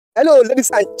Hello, ladies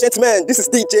and gentlemen. This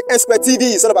is DJ Square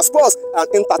TV. It's all about sports and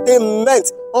entertainment.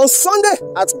 On Sunday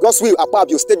at Godswill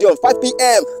Akpabio Stadium, 5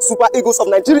 p.m., Super Eagles of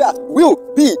Nigeria will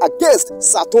be against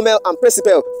Tome and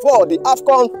Principe for the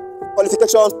AFCON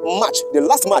qualification match, the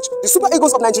last match. The Super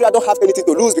Eagles of Nigeria don't have anything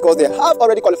to lose because they have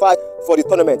already qualified for the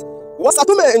tournament.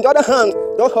 Tome, on the other hand,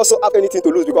 don't also have anything to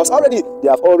lose because they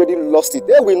have already lost it.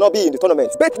 They will not be in the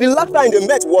tournament. But the last time they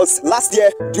met was last year,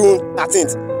 June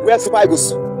 13th, where Super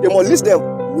Eagles demolished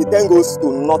them with 10 goals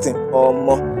to nothing.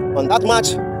 On that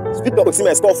match, Victor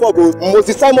Osimhen scored 4 goals.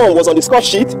 Moses Simon was on the score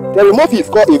sheet. Terry Murphy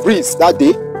scored a brace that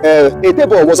day.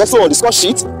 Etebo was also on the score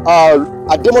sheet.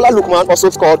 Ademola Lookman also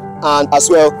scored, and as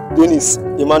well, Dennis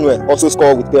Emmanuel also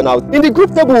scored with penalty. In the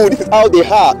group table, this is how they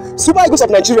are. Super Eagles of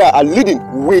Nigeria are leading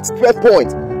with 12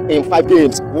 points in 5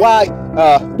 games, while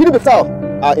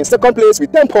Guinea-Bissau are in second place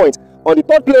with 10 points. On the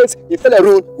third place is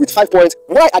Cameroon with 5 points,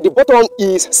 while at the bottom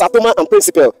is Tome and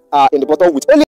Principe in the bottom with only